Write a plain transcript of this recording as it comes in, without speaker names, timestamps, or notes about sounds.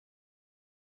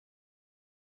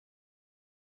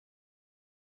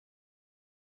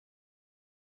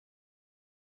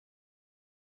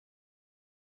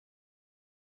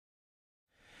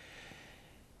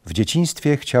W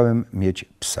dzieciństwie chciałem mieć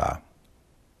psa,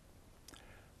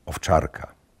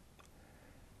 owczarka,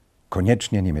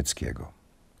 koniecznie niemieckiego.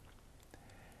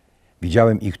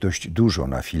 Widziałem ich dość dużo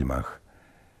na filmach.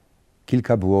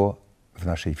 Kilka było w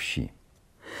naszej wsi.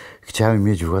 Chciałem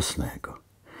mieć własnego,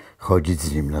 chodzić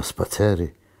z nim na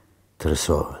spacery,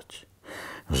 tresować,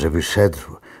 żeby szedł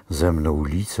ze mną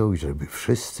ulicą i żeby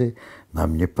wszyscy na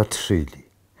mnie patrzyli,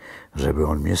 żeby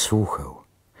on mnie słuchał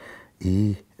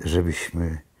i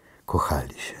żebyśmy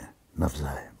kochali się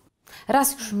nawzajem.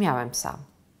 Raz już miałem psa,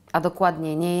 a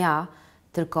dokładnie nie ja,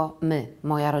 tylko my,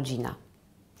 moja rodzina.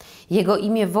 Jego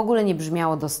imię w ogóle nie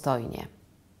brzmiało dostojnie.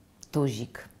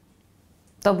 Tuzik.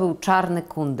 To był czarny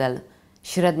kundel,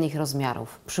 średnich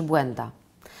rozmiarów, przybłęda.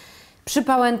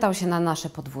 Przypałętał się na nasze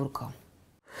podwórko.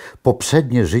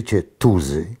 Poprzednie życie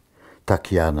Tuzy,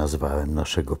 tak ja nazwałem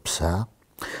naszego psa,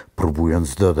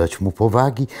 próbując dodać mu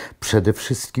powagi, przede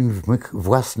wszystkim w mych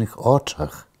własnych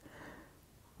oczach,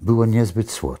 było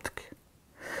niezbyt słodkie.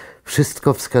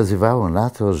 Wszystko wskazywało na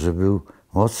to, że był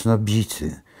mocno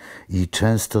bity i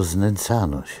często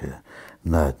znęcano się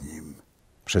nad nim.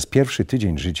 Przez pierwszy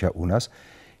tydzień życia u nas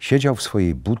siedział w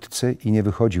swojej budce i nie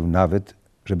wychodził nawet,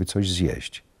 żeby coś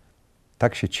zjeść.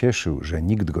 Tak się cieszył, że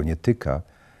nikt go nie tyka,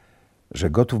 że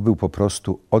gotów był po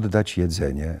prostu oddać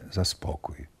jedzenie za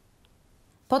spokój.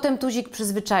 Potem Tuzik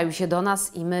przyzwyczaił się do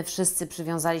nas i my wszyscy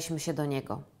przywiązaliśmy się do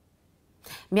niego.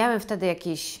 Miałem wtedy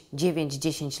jakieś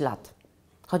 9-10 lat.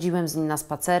 Chodziłem z nim na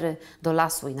spacery, do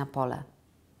lasu i na pole.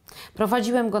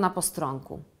 Prowadziłem go na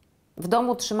postronku. W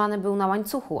domu trzymany był na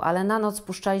łańcuchu, ale na noc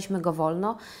puszczaliśmy go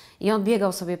wolno i on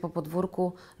biegał sobie po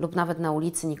podwórku lub nawet na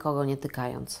ulicy, nikogo nie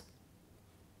tykając.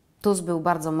 Tuz był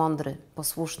bardzo mądry,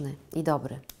 posłuszny i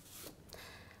dobry.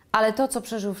 Ale to, co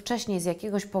przeżył wcześniej, z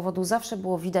jakiegoś powodu zawsze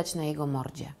było widać na jego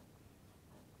mordzie.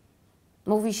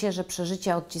 Mówi się, że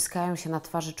przeżycia odciskają się na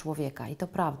twarzy człowieka i to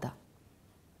prawda.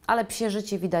 Ale psie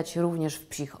życie widać również w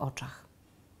psich oczach.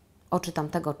 Oczy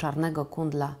tamtego czarnego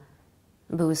kundla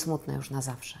były smutne już na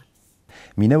zawsze.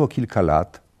 Minęło kilka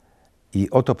lat i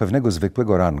oto pewnego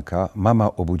zwykłego ranka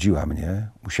mama obudziła mnie,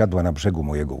 usiadła na brzegu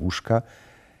mojego łóżka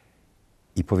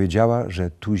i powiedziała,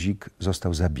 że Tuzik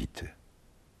został zabity.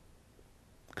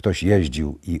 Ktoś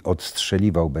jeździł i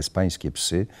odstrzeliwał bezpańskie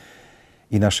psy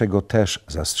i naszego też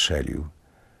zastrzelił.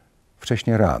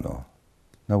 Wcześnie rano,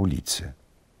 na ulicy,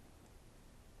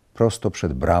 prosto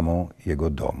przed bramą jego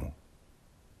domu.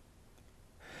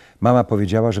 Mama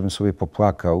powiedziała, żebym sobie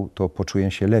popłakał, to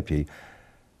poczuję się lepiej,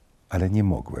 ale nie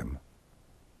mogłem.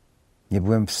 Nie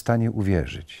byłem w stanie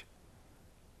uwierzyć.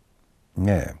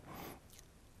 Nie,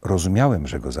 rozumiałem,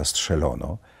 że go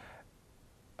zastrzelono,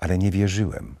 ale nie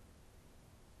wierzyłem.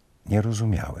 Nie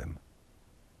rozumiałem.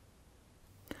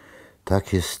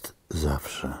 Tak jest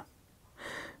zawsze.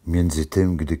 Między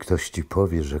tym, gdy ktoś ci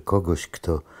powie, że kogoś,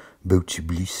 kto był ci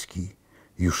bliski,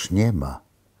 już nie ma,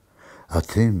 a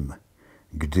tym,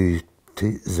 gdy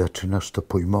ty zaczynasz to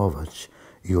pojmować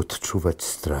i odczuwać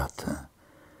stratę,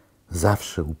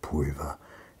 zawsze upływa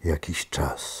jakiś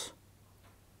czas.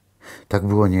 Tak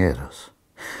było nieraz.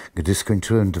 Gdy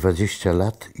skończyłem 20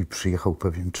 lat i przyjechał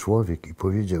pewien człowiek i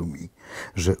powiedział mi,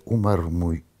 że umarł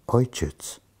mój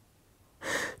ojciec,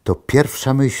 to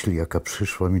pierwsza myśl, jaka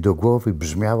przyszła mi do głowy,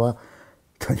 brzmiała: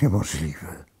 to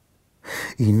niemożliwe.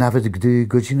 I nawet gdy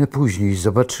godzinę później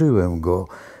zobaczyłem go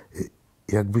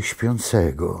jakby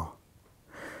śpiącego,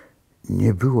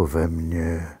 nie było we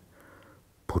mnie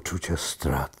poczucia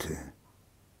straty.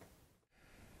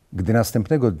 Gdy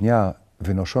następnego dnia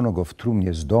wynoszono go w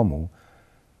trumnie z domu,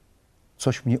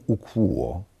 coś mnie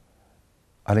ukłuło,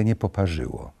 ale nie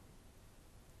poparzyło.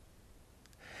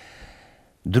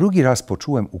 Drugi raz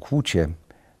poczułem ukłucie,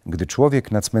 gdy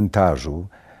człowiek na cmentarzu,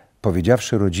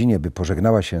 powiedziawszy rodzinie, by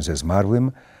pożegnała się ze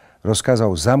zmarłym,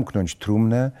 rozkazał zamknąć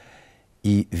trumnę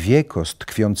i wieko z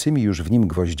tkwiącymi już w nim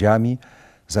gwoździami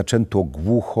zaczęto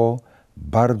głucho,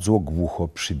 bardzo głucho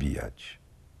przybijać.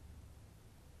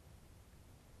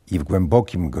 I w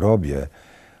głębokim grobie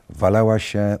walała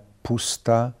się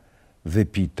pusta,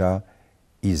 wypita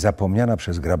i zapomniana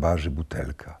przez grabarzy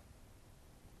butelka.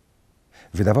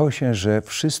 Wydawało się, że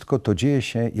wszystko to dzieje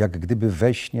się jak gdyby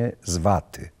we śnie z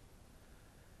waty,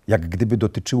 jak gdyby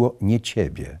dotyczyło nie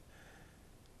ciebie.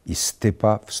 I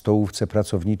stypa w stołówce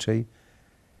pracowniczej,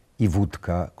 i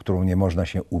wódka, którą nie można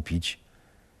się upić,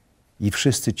 i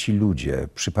wszyscy ci ludzie,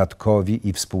 przypadkowi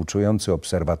i współczujący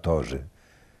obserwatorzy,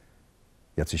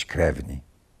 jacyś krewni.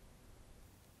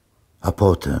 A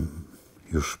potem,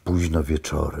 już późno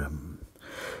wieczorem,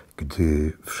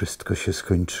 gdy wszystko się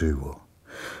skończyło,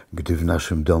 gdy w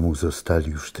naszym domu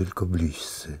zostali już tylko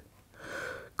bliscy,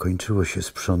 kończyło się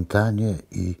sprzątanie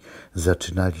i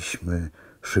zaczynaliśmy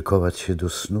szykować się do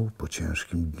snu po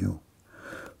ciężkim dniu,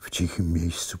 w cichym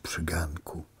miejscu przy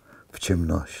ganku, w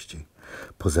ciemności,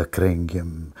 poza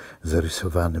kręgiem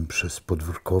zarysowanym przez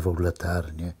podwórkową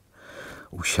latarnię,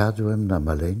 usiadłem na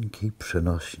maleńkiej,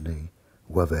 przenośnej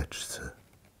ławeczce.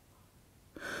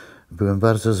 Byłem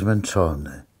bardzo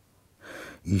zmęczony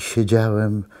i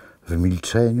siedziałem w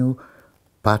milczeniu,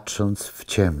 patrząc w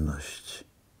ciemność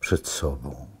przed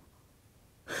sobą.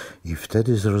 I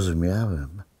wtedy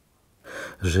zrozumiałem,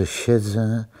 że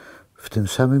siedzę w tym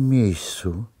samym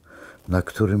miejscu, na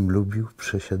którym lubił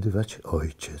przesiadywać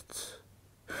ojciec,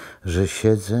 że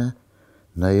siedzę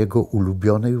na jego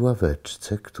ulubionej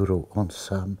ławeczce, którą on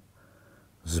sam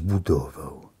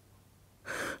zbudował.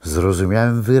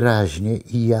 Zrozumiałem wyraźnie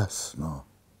i jasno,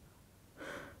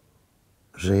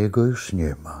 że jego już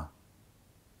nie ma.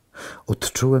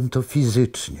 Odczułem to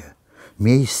fizycznie.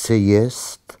 Miejsce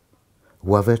jest,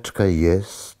 ławeczka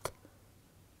jest,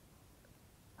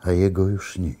 a jego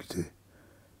już nigdy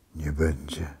nie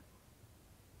będzie.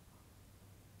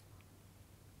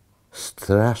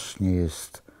 Strasznie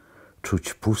jest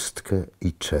czuć pustkę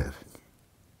i czerń.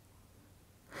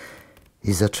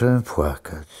 I zacząłem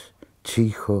płakać,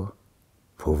 cicho,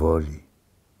 powoli,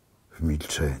 w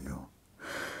milczeniu.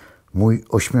 Mój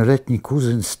 8-letni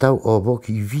kuzyn stał obok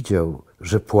i widział,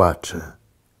 że płaczę.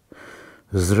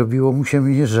 Zrobiło mu się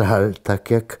mnie żal,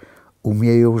 tak jak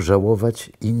umieją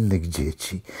żałować innych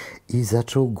dzieci, i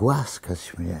zaczął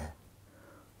głaskać mnie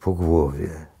po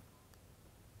głowie,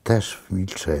 też w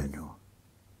milczeniu.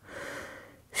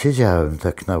 Siedziałem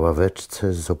tak na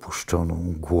ławeczce z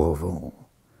opuszczoną głową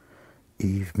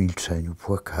i w milczeniu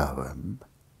płakałem,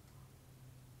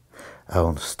 a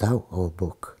on stał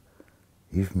obok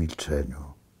i w milczeniu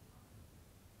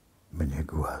mnie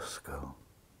głaskał.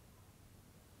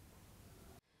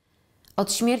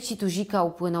 Od śmierci Tuzika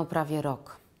upłynął prawie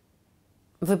rok.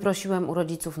 Wyprosiłem u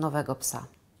rodziców nowego psa,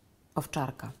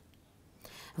 owczarka.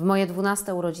 W moje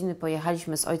 12 urodziny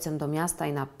pojechaliśmy z ojcem do miasta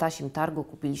i na ptasim targu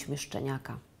kupiliśmy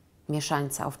szczeniaka.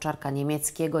 Mieszańca owczarka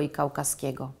niemieckiego i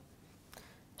kaukaskiego.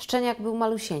 Szczeniak był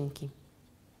malusieńki.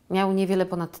 Miał niewiele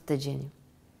ponad tydzień.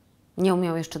 Nie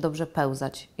umiał jeszcze dobrze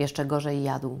pełzać, jeszcze gorzej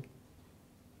jadł.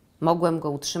 Mogłem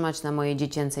go utrzymać na mojej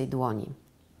dziecięcej dłoni.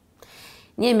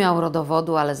 Nie miał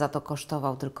rodowodu, ale za to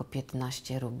kosztował tylko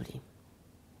 15 rubli.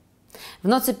 W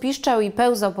nocy piszczał i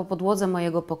pełzał po podłodze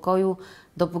mojego pokoju,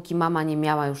 dopóki mama nie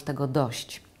miała już tego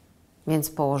dość. Więc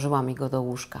położyła mi go do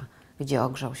łóżka, gdzie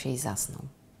ogrzał się i zasnął.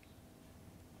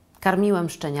 Karmiłem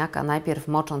szczeniaka, najpierw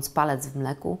mocząc palec w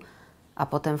mleku, a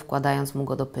potem wkładając mu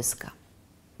go do pyska,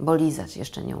 bo lizać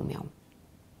jeszcze nie umiał.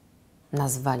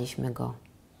 Nazwaliśmy go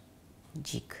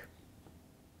Dzik.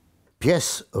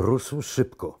 Pies rósł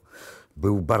szybko.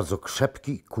 Był bardzo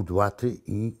krzepki, kudłaty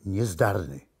i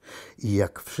niezdarny. I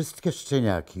jak wszystkie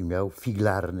szczeniaki miał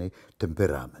figlarny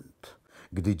temperament.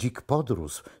 Gdy Dzik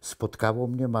podrósł, spotkało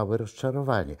mnie małe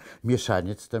rozczarowanie.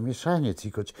 Mieszaniec to mieszaniec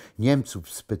i choć Niemców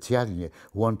specjalnie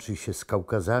łączy się z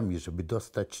Kaukazami, żeby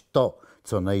dostać to,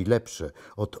 co najlepsze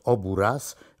od obu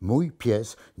ras, mój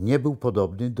pies nie był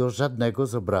podobny do żadnego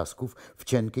z obrazków w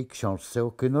cienkiej książce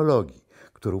o kynologii,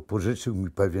 którą pożyczył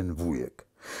mi pewien wujek.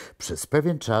 Przez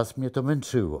pewien czas mnie to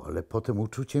męczyło, ale potem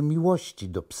uczucie miłości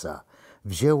do psa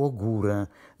wzięło górę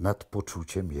nad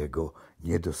poczuciem jego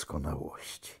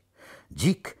niedoskonałości.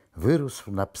 Dzik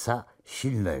wyrósł na psa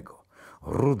silnego.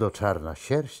 Rudo-czarna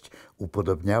sierść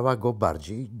upodobniała go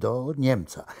bardziej do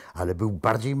Niemca, ale był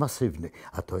bardziej masywny,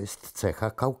 a to jest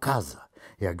cecha Kaukaza,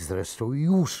 jak zresztą i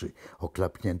uszy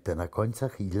oklapnięte na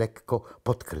końcach i lekko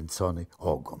podkręcony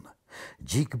ogon.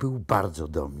 Dzik był bardzo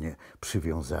do mnie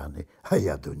przywiązany, a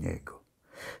ja do niego.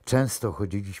 Często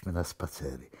chodziliśmy na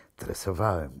spacery,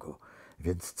 tresowałem go,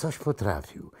 więc coś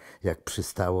potrafił, jak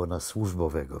przystało na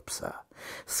służbowego psa.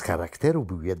 Z charakteru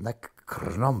był jednak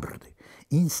krnąbrny.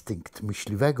 Instynkt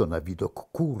myśliwego na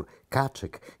widok kur,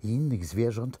 kaczek i innych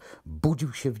zwierząt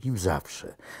budził się w nim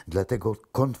zawsze. Dlatego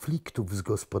konfliktów z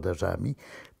gospodarzami,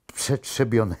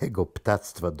 przetrzebionego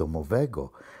ptactwa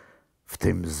domowego, w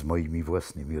tym z moimi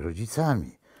własnymi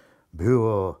rodzicami,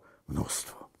 było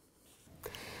mnóstwo.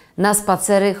 Na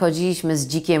spacery chodziliśmy z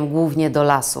Dzikiem głównie do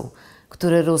lasu,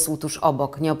 który rósł tuż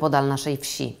obok, nieopodal naszej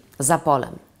wsi, za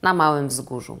polem, na małym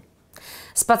wzgórzu.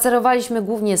 Spacerowaliśmy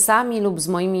głównie sami lub z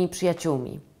moimi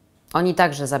przyjaciółmi. Oni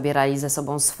także zabierali ze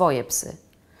sobą swoje psy.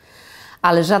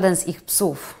 Ale żaden z ich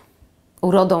psów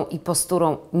urodą i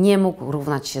posturą nie mógł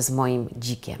równać się z moim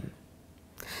Dzikiem.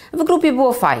 W grupie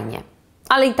było fajnie,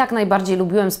 ale i tak najbardziej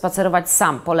lubiłem spacerować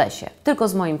sam po lesie, tylko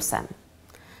z moim psem.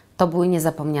 To były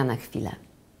niezapomniane chwile.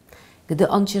 Gdy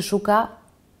on cię szuka,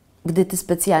 gdy ty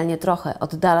specjalnie trochę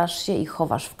oddalasz się i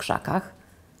chowasz w krzakach,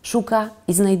 szuka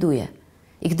i znajduje.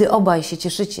 i gdy obaj się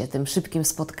cieszycie tym szybkim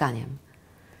spotkaniem.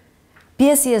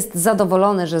 Pies jest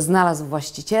zadowolony, że znalazł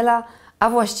właściciela, a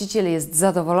właściciel jest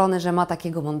zadowolony, że ma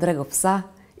takiego mądrego psa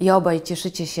i obaj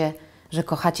cieszycie się, że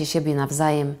kochacie siebie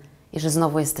nawzajem i że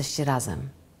znowu jesteście razem.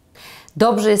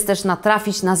 Dobrze jest też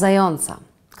natrafić na zająca,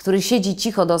 który siedzi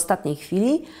cicho do ostatniej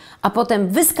chwili, a potem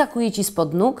wyskakuje ci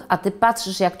spod nóg, a ty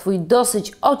patrzysz, jak twój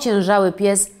dosyć ociężały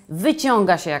pies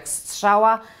wyciąga się jak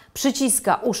strzała,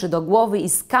 przyciska uszy do głowy i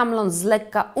skamląc z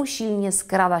lekka usilnie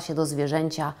skrada się do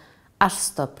zwierzęcia, aż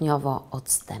stopniowo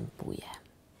odstępuje.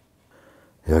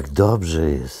 Jak dobrze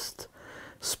jest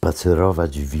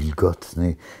spacerować w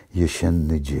wilgotny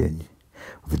jesienny dzień,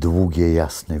 w długie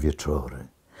jasne wieczory,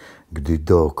 gdy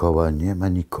dookoła nie ma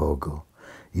nikogo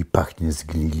i pachnie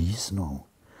zgnilizną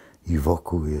i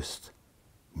wokół jest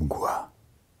mgła.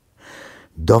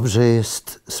 Dobrze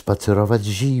jest spacerować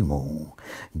zimą,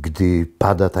 gdy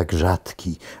pada tak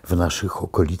rzadki w naszych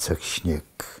okolicach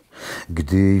śnieg,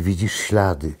 gdy widzisz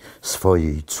ślady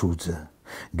swoje i cudze,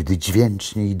 gdy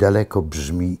dźwięcznie i daleko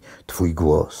brzmi twój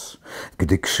głos,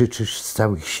 gdy krzyczysz z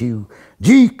całych sił: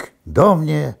 dzik, do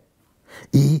mnie!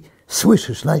 I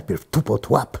słyszysz najpierw tupot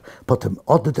łap, potem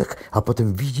oddech, a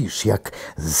potem widzisz, jak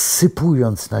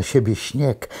zsypując na siebie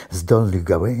śnieg z dolnych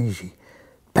gałęzi,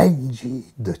 pędzi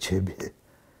do ciebie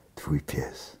twój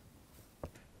pies.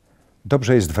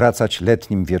 Dobrze jest wracać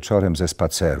letnim wieczorem ze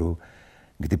spaceru,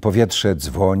 gdy powietrze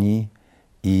dzwoni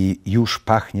i już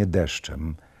pachnie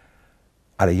deszczem,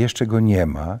 ale jeszcze go nie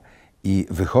ma i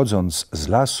wychodząc z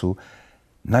lasu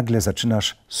nagle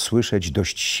zaczynasz słyszeć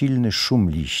dość silny szum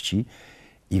liści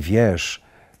i wiesz,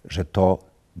 że to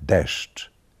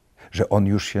deszcz, że on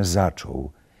już się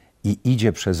zaczął i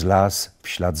idzie przez las w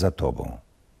ślad za tobą.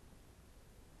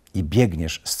 I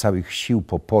biegniesz z całych sił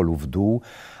po polu w dół,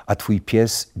 a twój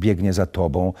pies biegnie za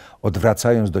tobą,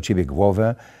 odwracając do ciebie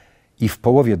głowę i w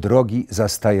połowie drogi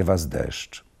zastaje was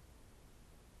deszcz.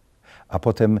 A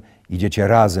potem idziecie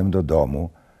razem do domu,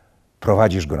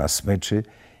 prowadzisz go na smyczy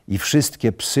i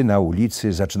wszystkie psy na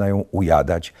ulicy zaczynają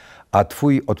ujadać, a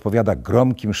twój odpowiada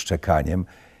gromkim szczekaniem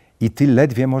i ty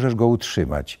ledwie możesz go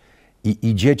utrzymać i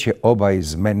idziecie obaj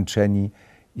zmęczeni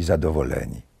i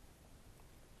zadowoleni.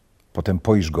 Potem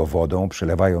poisz go wodą,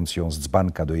 przelewając ją z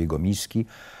dzbanka do jego miski,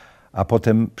 a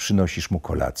potem przynosisz mu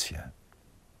kolację.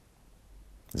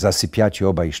 Zasypiacie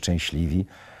obaj szczęśliwi,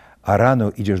 a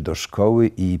rano idziesz do szkoły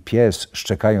i pies,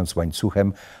 szczekając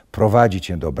łańcuchem, prowadzi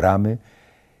cię do bramy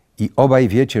i obaj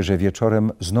wiecie, że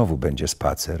wieczorem znowu będzie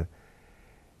spacer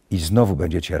i znowu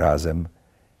będziecie razem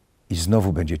i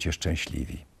znowu będziecie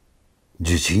szczęśliwi.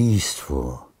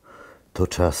 Dzieciństwo to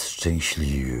czas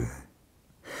szczęśliwy.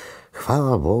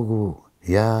 Chwała Bogu,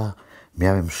 ja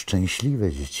miałem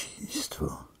szczęśliwe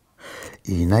dzieciństwo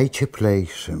i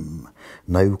najcieplejszym,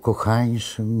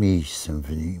 najukochańszym miejscem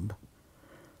w nim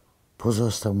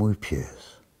pozostał mój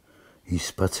pies i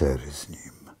spacery z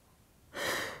nim.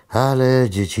 Ale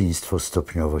dzieciństwo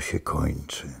stopniowo się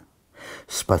kończy.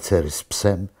 Spacery z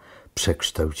psem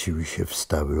przekształciły się w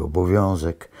stały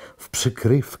obowiązek, w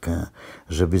przykrywkę,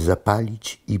 żeby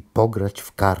zapalić i pograć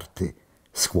w karty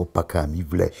z chłopakami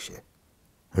w lesie.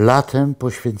 Latem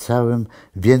poświęcałem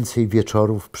więcej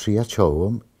wieczorów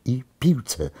przyjaciołom i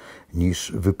piłce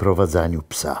niż wyprowadzaniu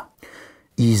psa.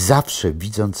 I zawsze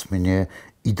widząc mnie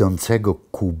idącego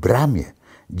ku bramie,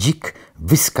 dzik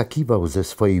wyskakiwał ze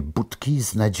swojej budki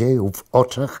z nadzieją w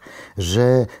oczach,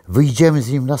 że wyjdziemy z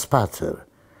nim na spacer.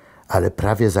 Ale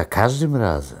prawie za każdym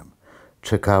razem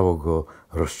czekało go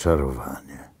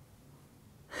rozczarowanie.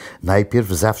 Najpierw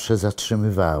zawsze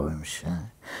zatrzymywałem się,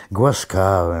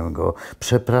 głaskałem go,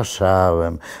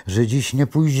 przepraszałem, że dziś nie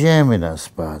pójdziemy na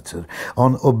spacer.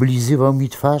 On oblizywał mi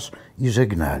twarz i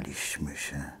żegnaliśmy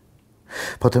się.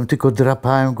 Potem tylko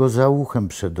drapałem go za uchem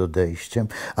przed odejściem,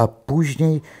 a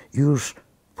później już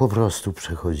po prostu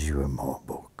przechodziłem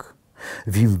obok.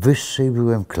 W im wyższej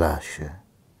byłem klasie,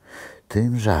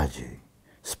 tym rzadziej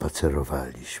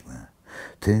spacerowaliśmy,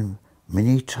 tym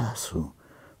mniej czasu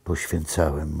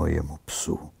poświęcałem mojemu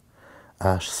psu,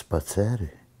 aż spacery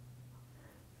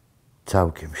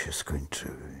całkiem się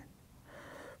skończyły.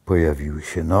 Pojawiły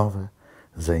się nowe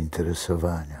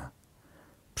zainteresowania,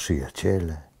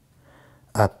 przyjaciele,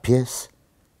 a pies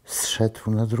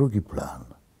zszedł na drugi plan.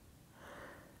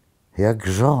 Jak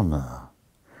żona,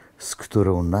 z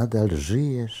którą nadal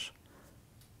żyjesz,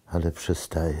 ale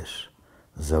przestajesz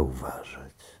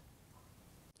zauważać.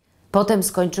 Potem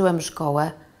skończyłem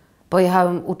szkołę,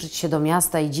 pojechałem uczyć się do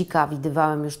miasta i dzika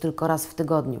widywałem już tylko raz w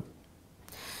tygodniu.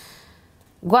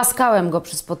 Głaskałem go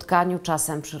przy spotkaniu,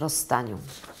 czasem przy rozstaniu.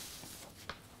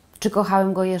 Czy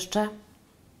kochałem go jeszcze?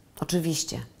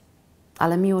 Oczywiście,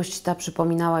 ale miłość ta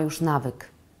przypominała już nawyk.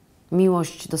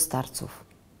 miłość do starców.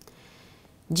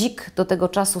 Dzik do tego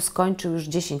czasu skończył już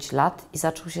 10 lat i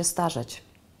zaczął się starzeć.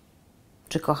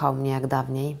 Czy kochał mnie jak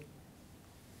dawniej?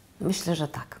 Myślę, że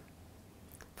tak.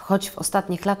 Choć w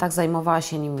ostatnich latach zajmowała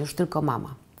się nim już tylko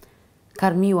mama.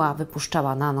 Karmiła,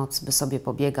 wypuszczała na noc, by sobie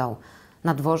pobiegał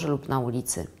na dworze lub na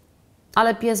ulicy.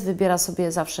 Ale pies wybiera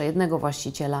sobie zawsze jednego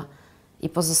właściciela i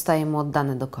pozostaje mu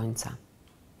oddany do końca.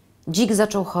 Dzik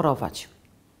zaczął chorować.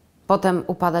 Potem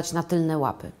upadać na tylne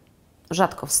łapy.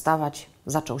 Rzadko wstawać,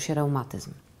 zaczął się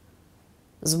reumatyzm.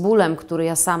 Z bólem, który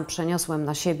ja sam przeniosłem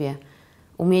na siebie,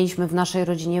 umieliśmy w naszej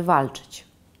rodzinie walczyć.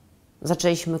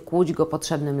 Zaczęliśmy kłuć go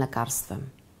potrzebnym lekarstwem.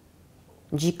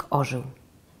 Dzik ożył,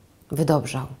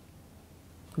 wydobrzał.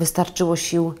 Wystarczyło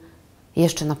sił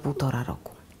jeszcze na 1,5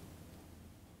 roku.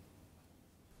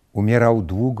 Umierał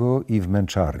długo i w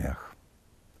męczarniach.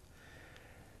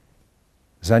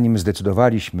 Zanim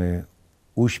zdecydowaliśmy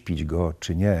uśpić go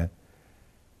czy nie,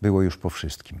 było już po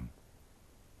wszystkim.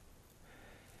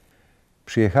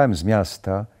 Przyjechałem z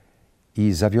miasta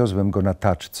i zawiozłem go na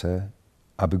taczce,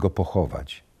 aby go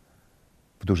pochować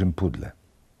w dużym pudle.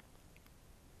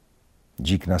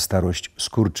 Dzik na starość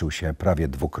skurczył się prawie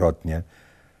 2-krotnie,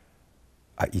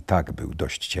 a i tak był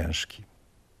dość ciężki.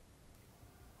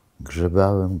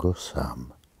 Grzebałem go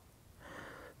sam,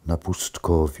 na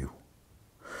pustkowiu,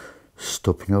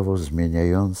 stopniowo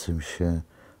zmieniającym się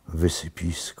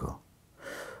wysypisko,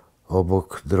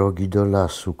 obok drogi do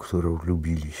lasu, którą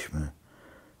lubiliśmy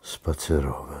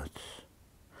spacerować.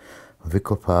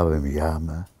 Wykopałem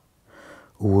jamę,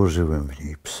 ułożyłem w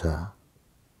niej psa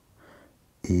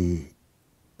i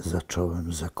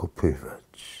zacząłem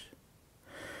zakopywać.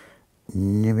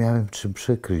 Nie miałem czym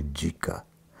przykryć dzika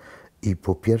i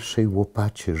po pierwszej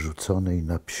łopacie rzuconej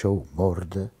na psią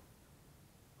mordę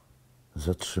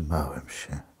zatrzymałem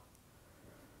się.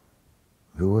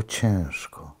 Było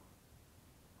ciężko.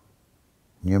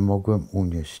 Nie mogłem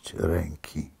unieść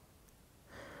ręki.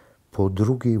 Po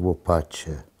drugiej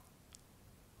łopacie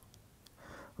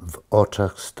w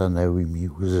oczach stanęły mi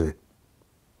łzy.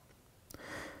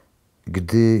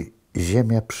 Gdy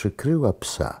ziemia przykryła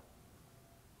psa,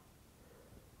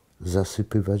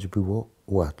 zasypywać było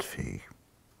łatwiej.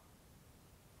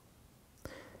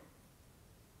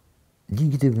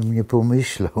 Nigdy bym nie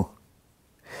pomyślał,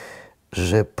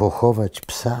 że pochować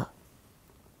psa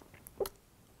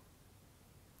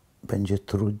będzie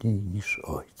trudniej niż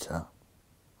ojca.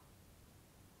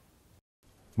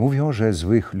 Mówią, że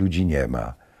złych ludzi nie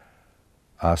ma,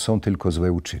 a są tylko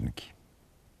złe uczynki.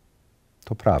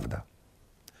 To prawda.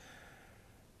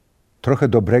 Trochę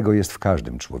dobrego jest w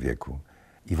każdym człowieku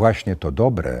i właśnie to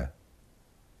dobre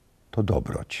to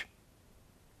dobroć.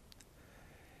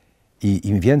 I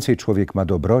im więcej człowiek ma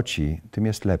dobroci, tym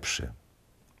jest lepszy.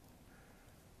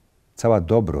 Cała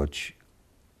dobroć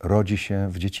rodzi się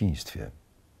w dzieciństwie.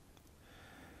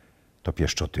 To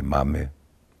pieszczoty mamy,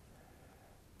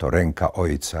 to ręka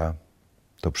ojca,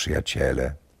 to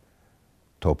przyjaciele,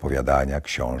 to opowiadania,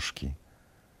 książki,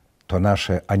 to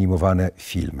nasze animowane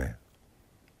filmy.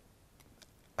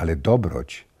 Ale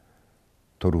dobroć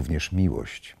to również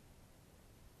miłość.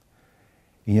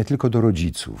 I nie tylko do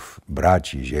rodziców,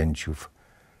 braci, zięciów,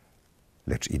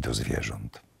 lecz i do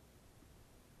zwierząt.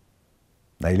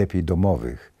 Najlepiej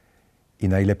domowych i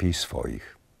najlepiej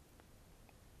swoich.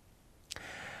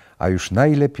 A już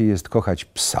najlepiej jest kochać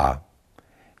psa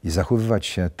i zachowywać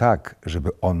się tak, żeby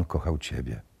on kochał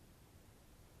ciebie.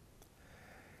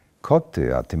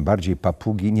 Koty, a tym bardziej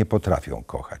papugi, nie potrafią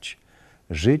kochać.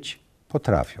 Żyć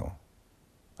potrafią,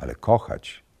 ale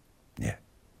kochać nie.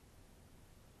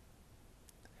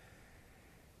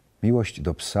 Miłość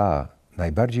do psa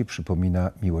najbardziej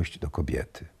przypomina miłość do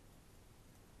kobiety.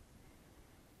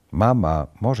 Mama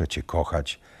może cię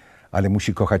kochać, ale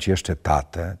musi kochać jeszcze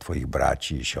tatę, twoich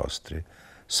braci i siostry,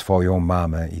 swoją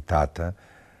mamę i tatę,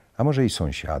 a może i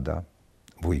sąsiada,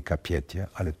 wujka Pietię,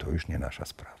 ale to już nie nasza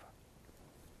sprawa.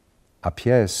 A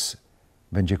pies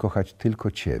będzie kochać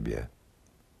tylko ciebie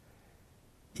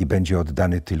i będzie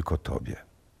oddany tylko tobie.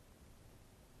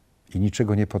 I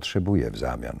niczego nie potrzebuje w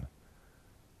zamian,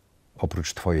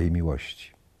 oprócz twojej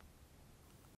miłości.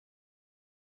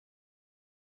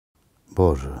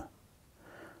 Boże,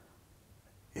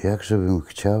 jakżebym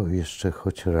chciał jeszcze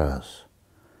choć raz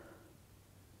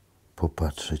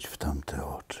popatrzeć w tamte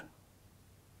oczy.